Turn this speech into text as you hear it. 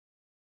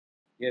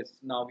Yes,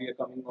 now we are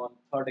coming on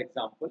third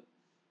example.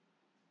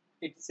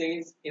 It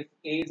says if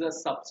A is a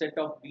subset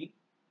of B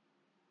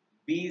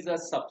is a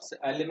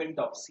element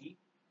of C,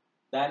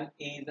 then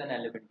A is an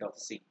element of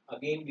C.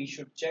 Again, we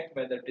should check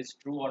whether it is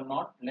true or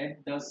not.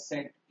 Let the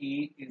set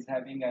A is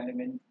having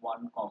element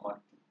 1, comma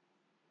 2.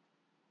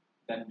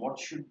 Then what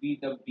should be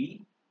the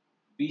B?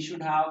 B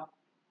should have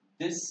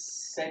this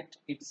set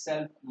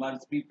itself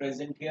must be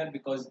present here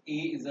because A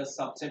is a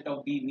subset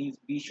of B, means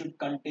B should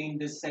contain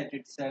this set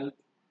itself,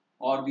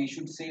 or we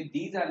should say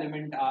these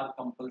elements are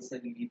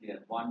compulsorily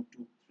there, 1,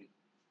 2, 3.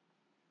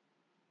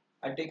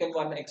 I've taken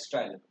one extra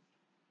element.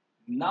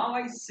 Now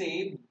I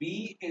say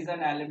B is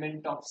an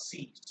element of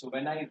C. So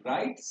when I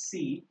write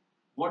C,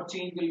 what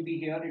change will be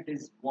here? It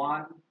is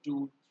 1,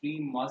 2, 3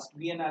 must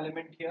be an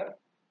element here.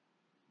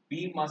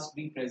 B must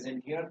be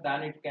present here.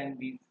 Then it can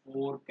be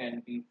 4,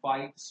 can be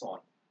 5, so on.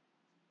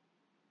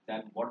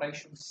 Then what I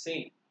should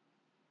say?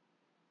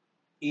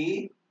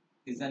 A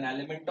is an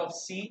element of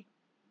C?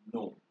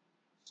 No.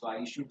 So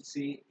I should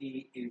say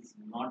A is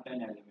not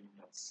an element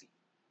of C.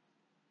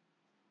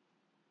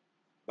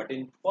 But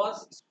in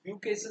first few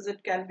cases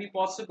it can be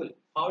possible.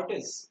 How it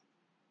is?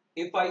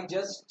 If I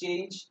just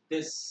change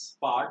this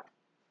part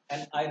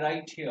and I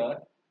write here,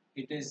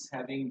 it is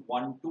having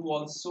 1, 2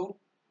 also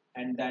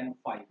and then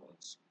 5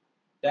 also.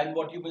 Then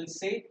what you will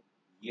say?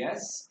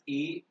 Yes,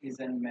 A is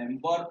a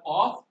member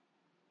of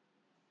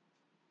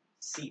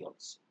C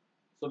also.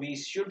 So we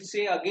should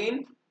say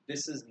again,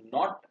 this is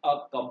not a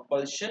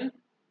compulsion.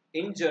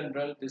 In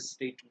general, this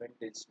statement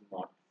is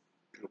not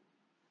true.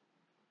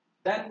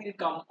 Then we'll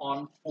come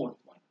on fourth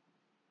one.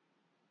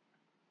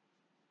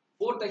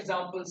 Fourth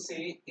example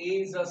say A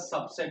is a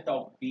subset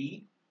of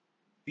B,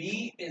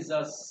 B is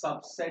a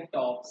subset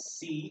of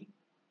C.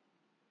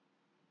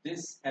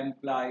 This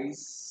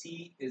implies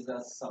C is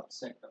a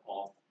subset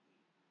of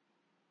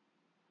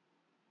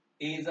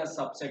A. A is a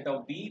subset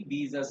of B,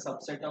 B is a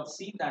subset of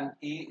C, then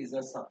A is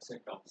a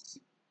subset of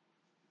C.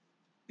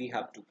 We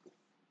have to prove.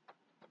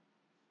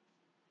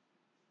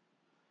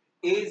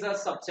 A is a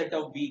subset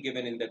of B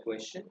given in the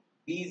question,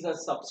 B is a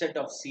subset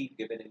of C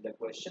given in the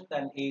question,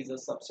 then A is a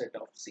subset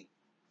of C.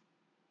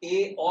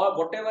 A or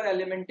whatever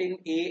element in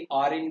A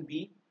are in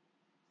B,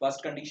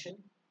 first condition.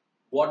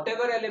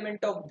 Whatever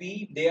element of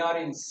B, they are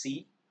in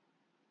C.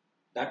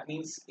 That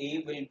means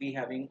A will be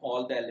having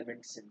all the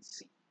elements in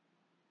C.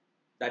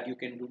 That you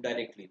can do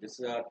directly. This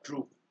is a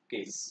true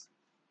case.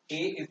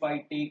 A, if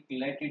I take,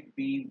 let it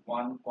be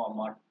 1,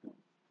 comma 2.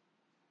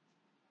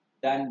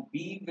 Then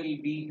B will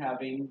be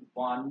having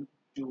 1,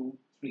 2,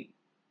 3.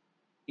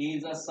 A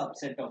is a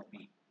subset of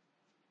B.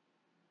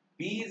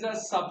 B is a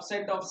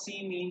subset of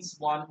C means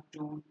 1,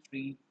 2,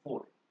 3,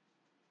 4.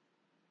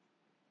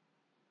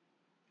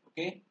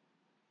 Okay.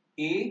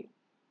 A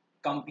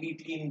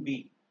completely in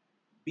B.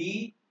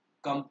 B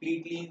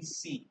completely in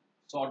C.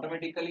 So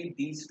automatically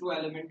these two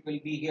elements will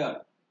be here.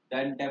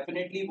 Then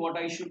definitely what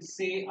I should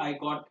say, I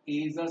got A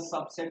is a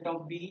subset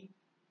of B,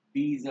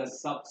 B is a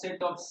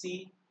subset of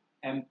C,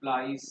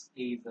 implies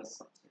A is a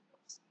subset of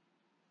C.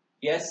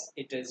 Yes,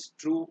 it is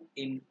true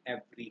in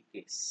every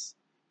case.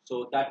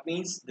 So that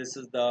means this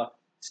is the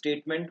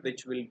statement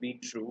which will be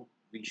true.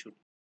 We should.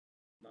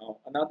 Now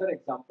another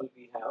example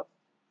we have.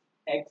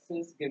 X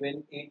is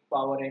given 8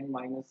 power n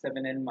minus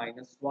 7n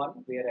minus 1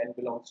 where n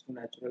belongs to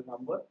natural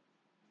number.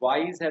 Y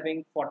is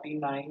having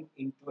 49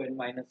 into n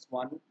minus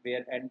 1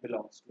 where n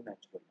belongs to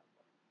natural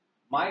number.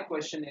 My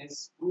question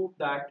is prove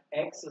that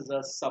X is a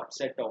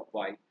subset of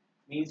Y,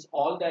 means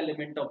all the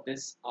element of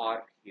this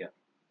are here.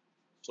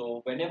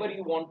 So whenever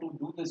you want to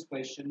do this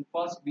question,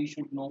 first we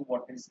should know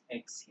what is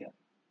X here.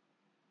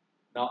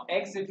 Now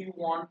X, if you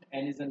want,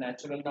 n is a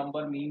natural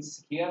number,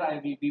 means here I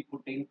will be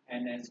putting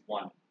n as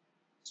 1.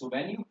 So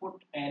when you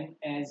put n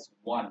as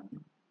 1,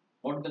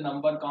 what the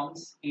number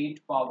comes?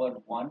 8 power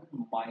 1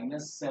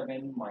 minus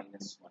 7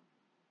 minus 1.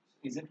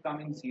 Is it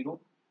coming 0?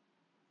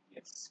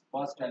 Yes,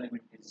 first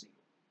element is 0.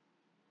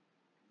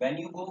 When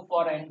you go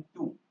for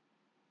n2,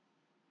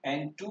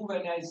 n2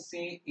 when I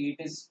say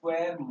 8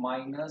 square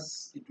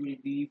minus, it will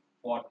be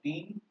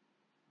 14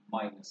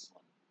 minus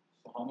 1.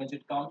 So how much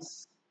it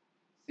comes?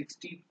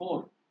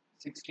 64.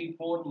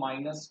 64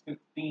 minus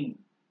 15.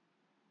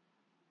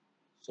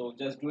 So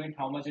just do it,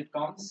 how much it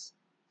comes?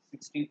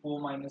 64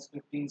 minus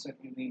 15, so it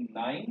will be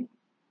 9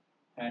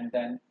 and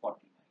then 49.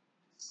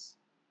 So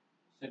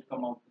it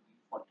come out to be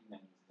 49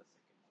 is the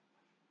second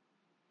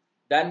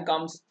number. Then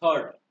comes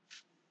third,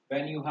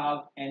 when you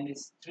have n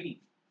is 3.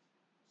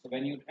 So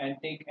when you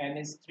take n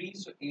is 3,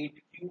 so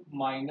 8 cube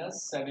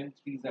minus 7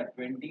 3s are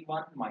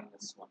 21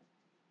 minus 1.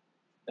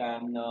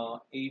 Then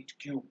 8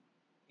 cube,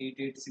 8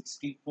 8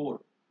 64.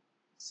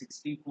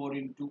 64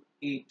 into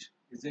 8,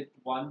 is it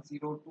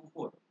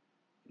 1024?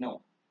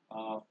 No,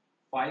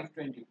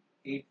 520,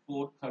 8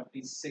 4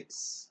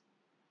 36,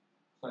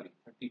 sorry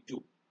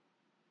 32,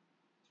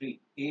 3,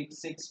 8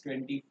 6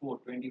 24,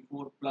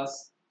 24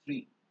 plus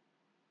 3,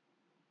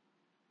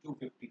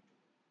 252.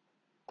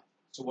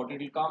 So what it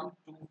will come?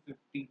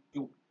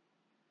 252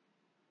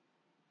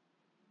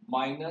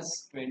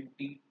 minus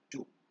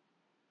 22.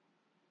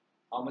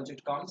 How much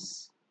it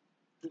comes?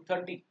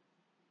 230.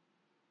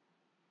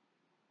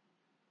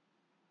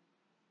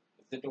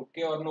 Is it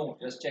okay or no?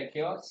 Just check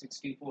here.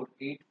 64,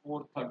 8,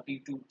 4,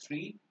 32,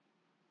 3,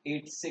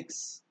 8,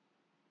 6.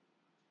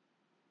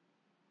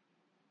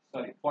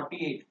 Sorry,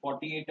 48,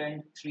 48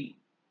 and 3.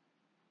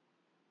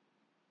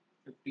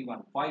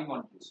 51,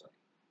 512, sorry.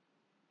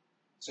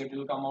 So it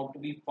will come out to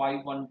be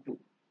 512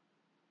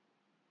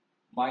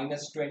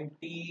 minus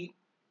 22.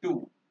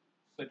 So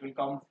it will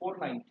come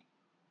 490.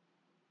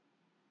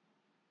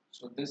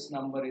 So this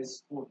number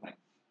is 490.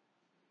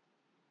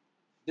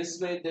 This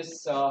way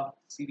this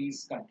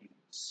series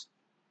continues.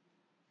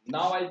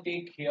 Now I'll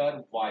take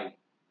here y.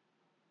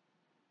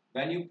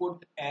 When you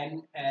put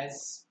n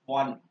as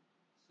 1,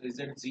 so is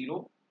it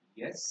 0?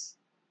 Yes.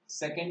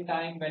 Second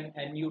time when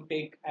n you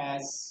take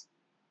as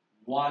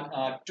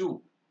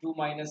 2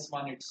 minus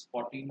 1, it's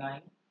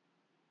 49.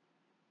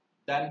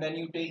 Then when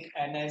you take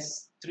n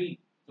as 3,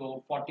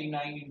 so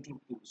 49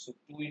 into 2, so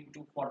 2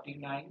 into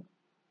 49,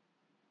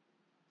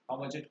 how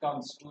much it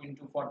comes? 2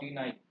 into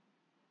 49,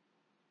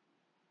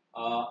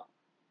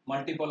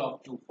 multiple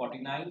of 2,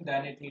 49,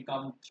 then it will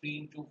come 3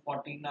 into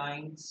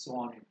 49, so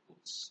on it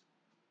goes.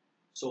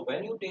 So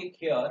when you take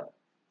here,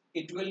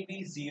 it will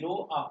be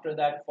 0, after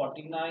that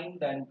 49,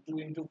 then 2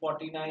 into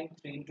 49,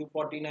 3 into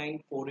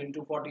 49, 4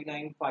 into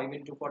 49, 5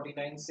 into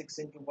 49, 6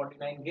 into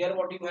 49. Here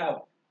what you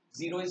have?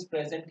 0 is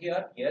present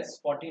here. Yes,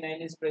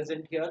 49 is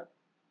present here.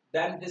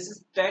 Then this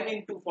is 10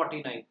 into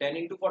 49. 10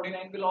 into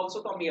 49 will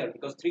also come here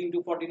because 3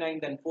 into 49,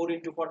 then 4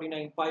 into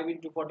 49, 5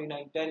 into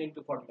 49, 10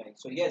 into 49.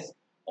 So yes,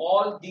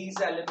 all these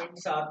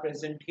elements are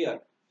present here.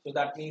 So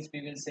that means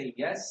we will say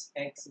yes,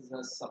 X is a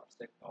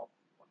subset of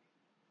 1.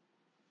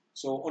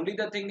 So only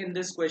the thing in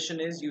this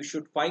question is you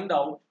should find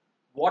out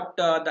what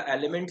the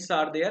elements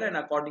are there, and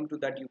according to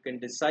that you can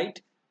decide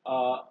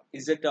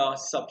is it a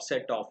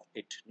subset of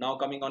it. Now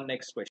coming on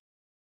next question.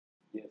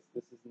 Yes,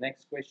 this is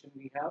next question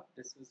we have.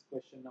 This is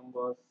question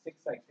number 6,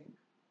 I think.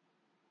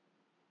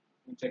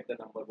 Let me check the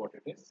number what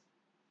it is.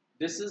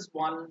 This is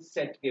one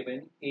set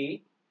given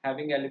A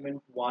having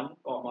element 1,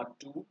 comma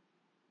 2.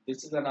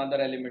 This is another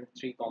element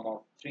 3, comma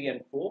 3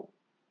 and 4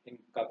 in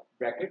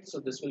brackets. So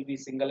this will be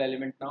single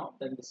element now.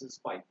 Then this is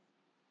 5.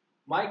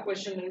 My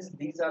question is,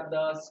 these are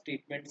the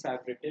statements I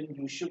have written.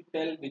 You should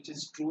tell which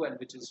is true and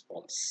which is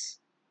false.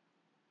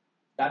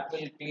 That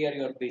will clear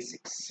your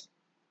basics.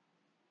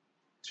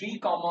 3,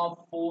 comma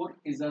 4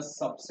 is a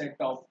subset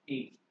of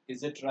A.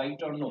 Is it right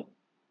or no?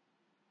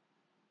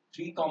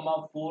 3,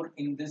 comma 4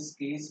 in this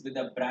case with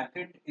a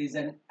bracket is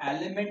an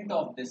element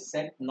of this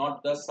set,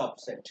 not the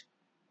subset.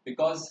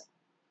 Because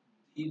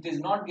it is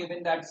not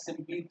given that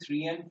simply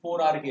 3 and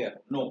 4 are here.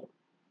 No.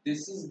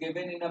 This is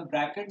given in a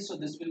bracket, so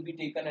this will be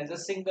taken as a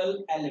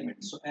single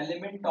element. So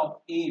element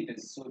of A it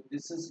is. So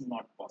this is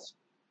not possible.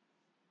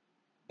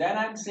 Then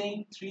I am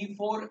saying 3,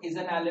 4 is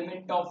an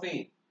element of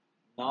A.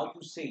 Now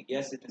you say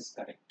yes, it is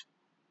correct.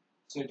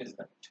 So it is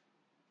correct.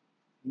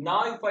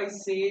 Now if I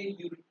say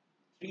you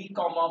 3,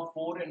 comma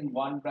 4 in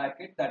one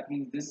bracket, that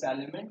means this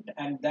element,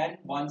 and then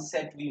one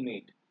set we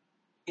made.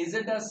 Is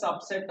it a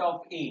subset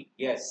of A?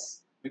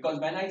 Yes. Because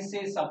when I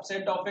say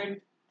subset of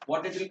it,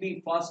 what it will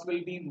be? First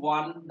will be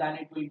 1, then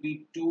it will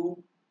be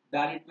 2,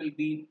 then it will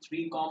be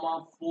 3,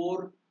 comma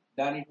 4,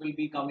 then it will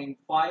be coming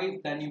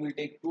 5, then you will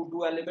take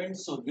two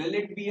elements. So will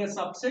it be a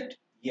subset?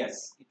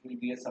 Yes, it will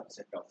be a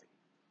subset of A.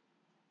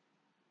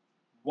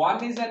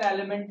 1 is an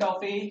element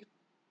of A.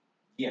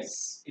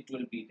 Yes, it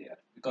will be there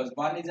because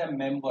 1 is a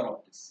member of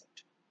this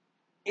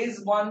set.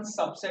 Is 1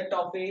 subset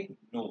of A?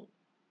 No.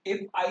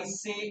 If I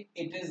say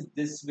it is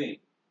this way,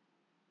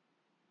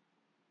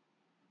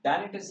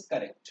 then it is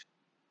correct.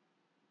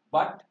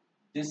 But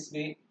this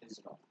way it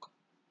is wrong.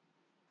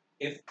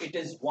 If it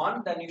is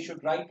 1, then you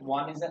should write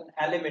 1 is an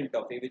element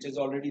of A, which is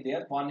already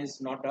there. 1 is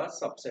not a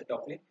subset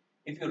of A.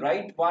 If you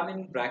write 1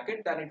 in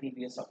bracket, then it will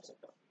be a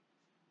subset of A.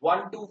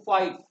 1, 2,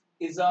 5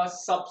 is a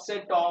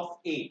subset of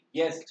A.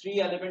 Yes, 3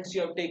 elements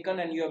you have taken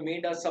and you have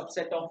made a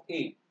subset of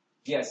A.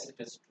 Yes, it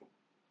is true.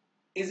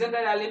 Is it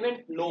an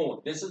element?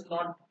 No, this is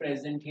not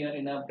present here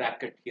in a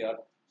bracket here.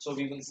 So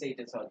we will say it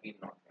is again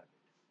not valid.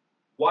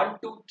 1,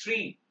 2,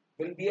 3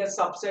 will be a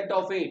subset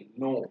of A.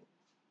 No.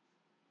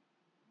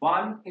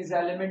 1 is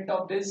element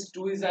of this,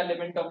 2 is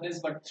element of this,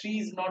 but 3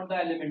 is not the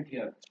element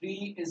here.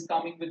 3 is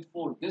coming with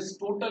 4. This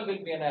total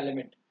will be an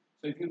element.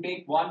 So if you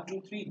take 1,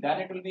 2, 3,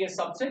 then it will be a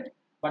subset,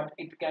 but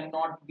it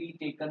cannot be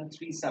taken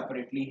 3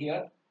 separately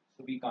here.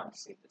 So we can't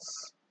say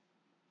this.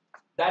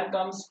 Then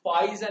comes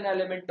pi is an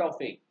element of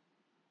A.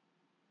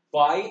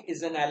 Pi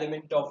is an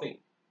element of A.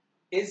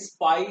 Is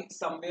pi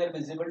somewhere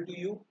visible to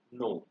you?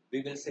 No.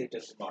 We will say it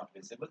is not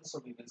visible.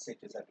 So we will say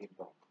it is again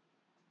wrong.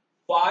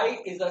 Pi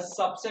is a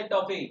subset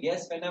of A.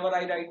 Yes, whenever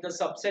I write the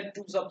subset,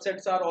 two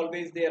subsets are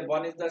always there.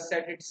 One is the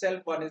set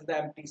itself, one is the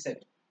empty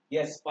set.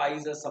 Yes, pi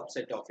is a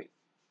subset of A.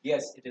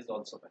 Yes, it is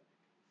also valid.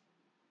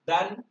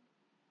 Then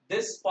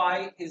this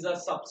pi is a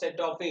subset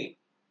of A.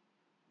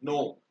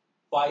 No,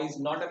 pi is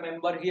not a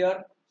member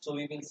here. So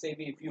we will say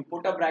if you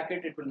put a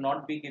bracket, it will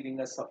not be giving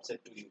a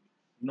subset to you.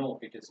 No,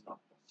 it is not.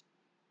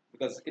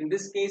 because in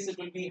this case it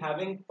will be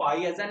having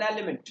phi as an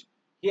element.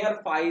 Here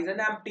phi is an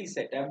empty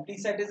set. Empty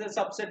set is a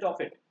subset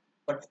of it,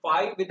 but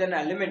phi with an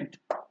element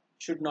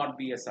should not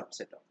be a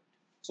subset of it.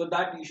 So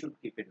that you should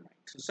keep in mind.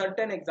 So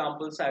certain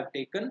examples I have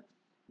taken.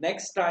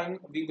 Next time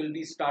we will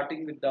be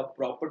starting with the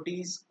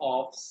properties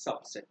of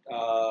subset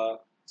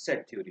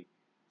set theory.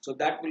 So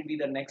that will be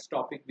the next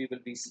topic we will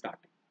be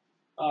starting.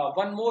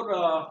 One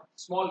more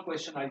small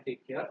question I'll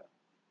take here,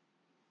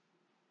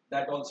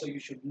 that also you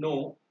should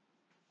know.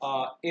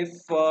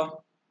 If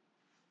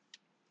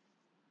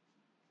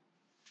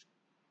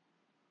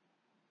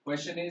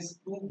question is,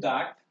 prove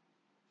that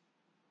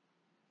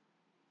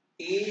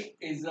A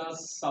is a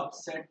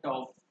subset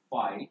of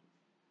phi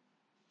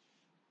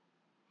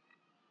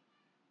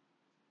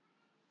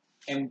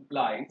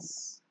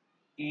implies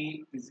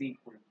A is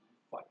equal to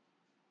phi.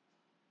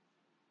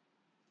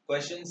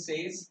 Question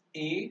says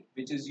A,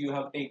 which is you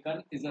have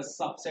taken, is a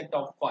subset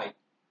of phi.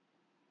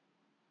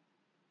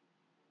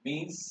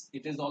 Means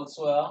it is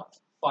also a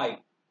phi.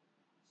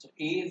 So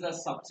A is a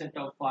subset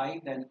of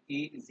phi, then A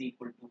is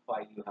equal to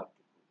phi you have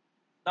to prove.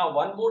 Now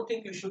one more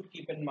thing you should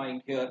keep in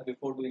mind here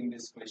before doing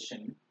this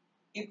question.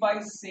 If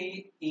I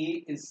say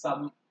A is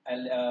some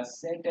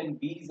set and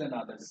B is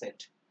another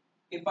set.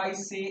 If I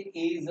say A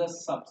is a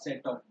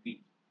subset of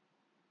B,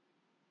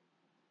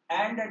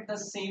 and at the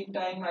same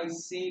time I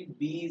say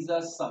B is a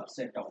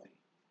subset of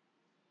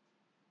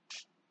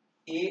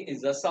A. A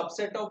is a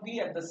subset of B,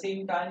 at the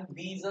same time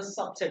B is a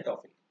subset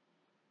of A.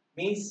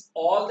 Means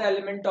all the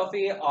element of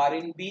A are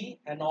in B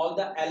and all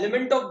the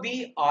element of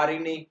B are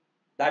in A.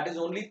 That is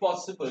only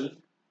possible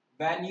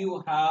when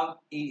you have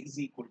A is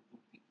equal to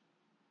B.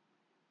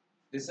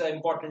 This is an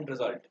important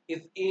result.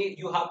 If A,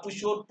 you have to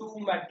show two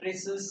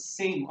matrices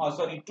same, or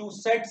sorry, two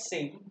sets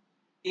same,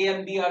 A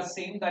and B are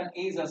same, then A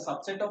is a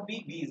subset of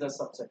B, B is a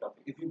subset of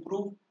A. If you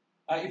prove,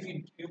 if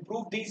you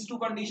prove these two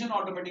conditions,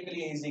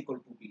 automatically A is equal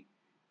to B.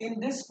 In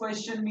this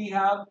question, we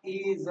have A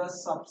is a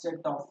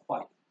subset of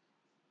phi.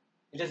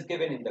 It is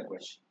given in the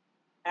question.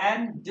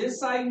 And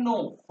this I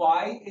know,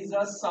 phi is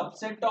a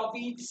subset of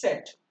each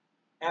set.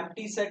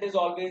 Empty set is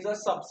always a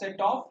subset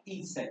of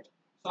each set.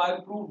 So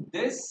I prove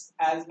this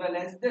as well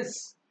as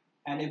this.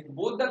 And if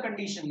both the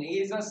condition A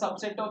is a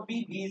subset of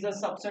B, B is a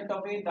subset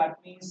of A,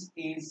 that means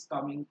A is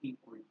coming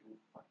equal to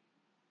phi.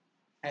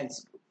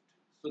 Hence proved.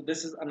 So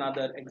this is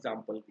another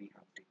example we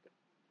have taken.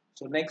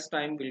 So next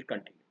time we'll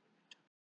continue.